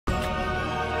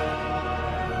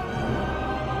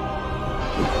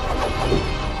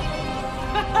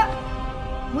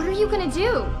you gonna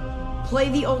do? Play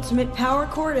the ultimate power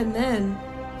chord and then...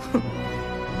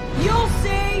 You'll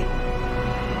see!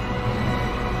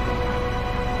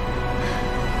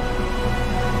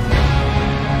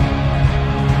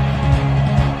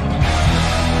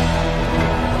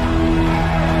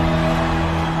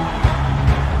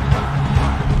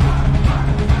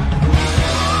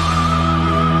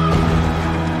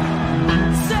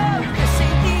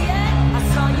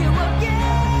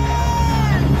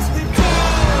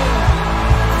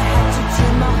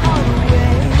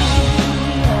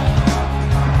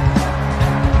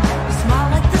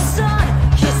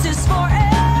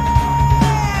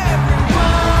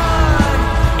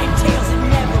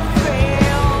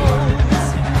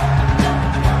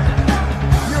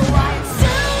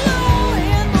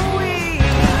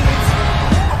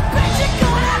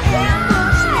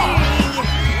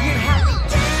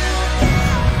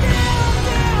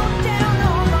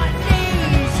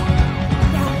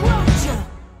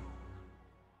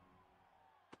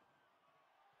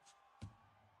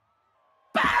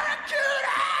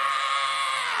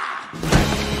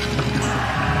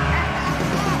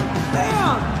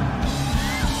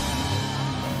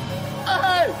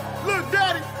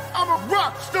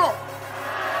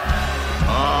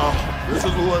 This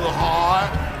is a little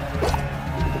hard.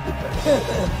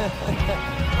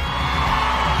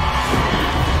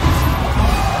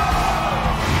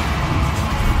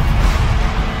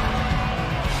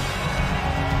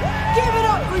 Give it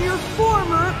up for your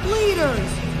former leaders!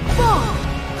 Funk,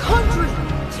 country,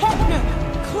 techno,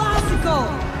 classical,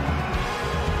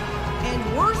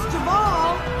 and worst of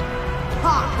all,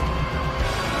 pop.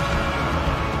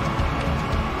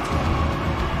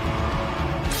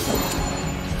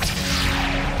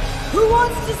 Who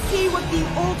wants to see what the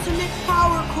ultimate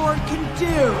power chord can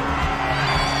do?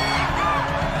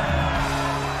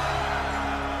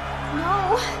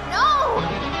 No, no!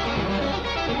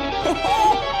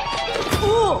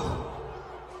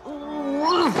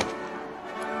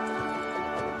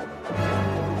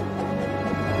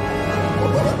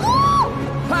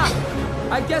 Ha!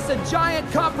 I guess a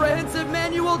giant comprehensive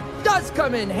manual does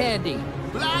come in handy.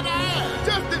 Blind eye,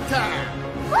 just in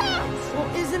time.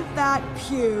 Well, isn't that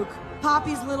puke?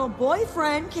 Poppy's little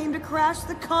boyfriend came to crash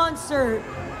the concert.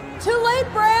 Too late,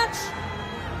 Branch!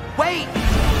 Wait!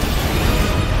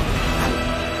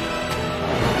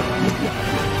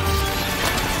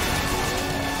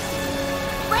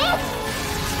 Branch!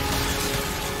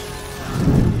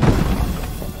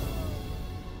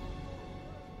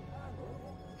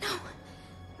 No.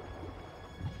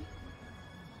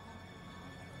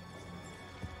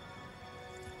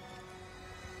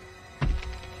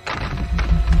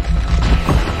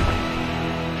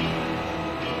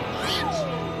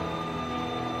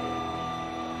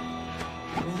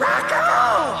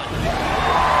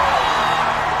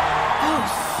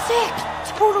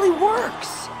 Totally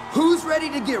works! Who's ready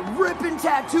to get ripping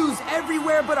tattoos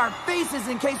everywhere but our faces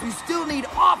in case we still need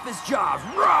office jobs?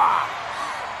 Rah!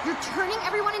 You're turning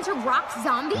everyone into rock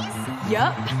zombies?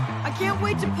 Yup. I can't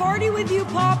wait to party with you,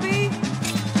 Poppy!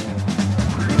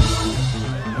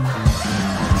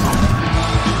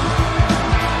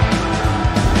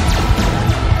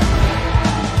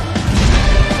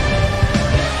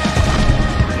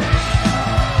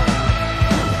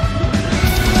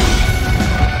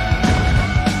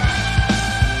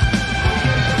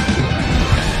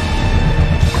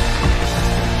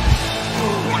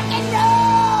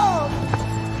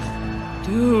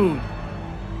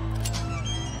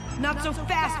 Not so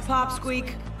fast,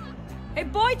 Popsqueak. Hey,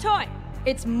 boy toy!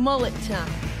 It's mullet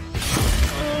time.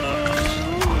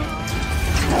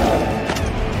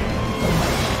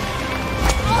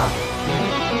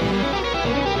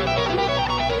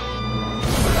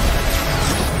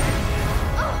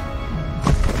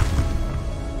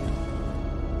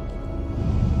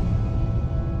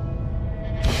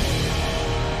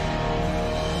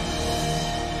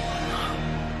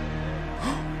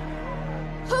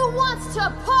 Who wants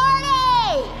to party?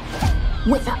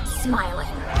 Without smiling.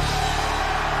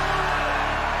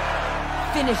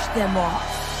 Finish them off.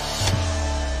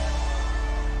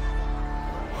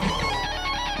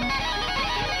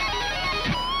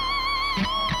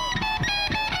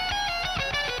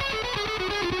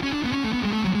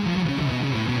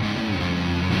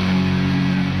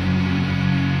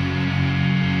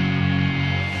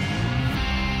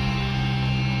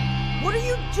 What are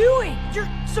you doing? You're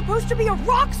supposed to be a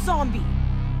rock zombie!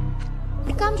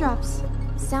 Gumdrops.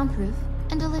 Soundproof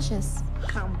and delicious.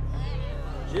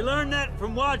 She learned that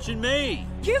from watching me.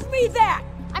 Give me that!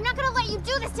 I'm not gonna let you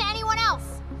do this to anyone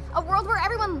else! A world where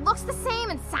everyone looks the same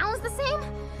and sounds the same?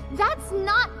 That's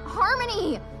not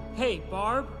harmony! Hey,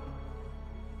 Barb.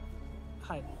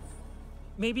 Hi.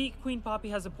 Maybe Queen Poppy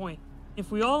has a point.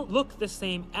 If we all look the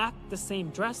same, act the same,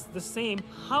 dress the same,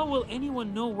 how will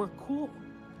anyone know we're cool?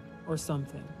 Or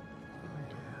something.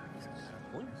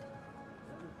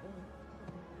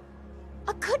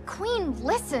 A good queen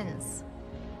listens.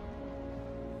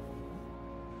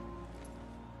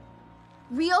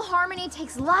 Real harmony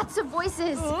takes lots of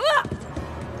voices.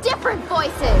 Different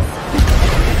voices!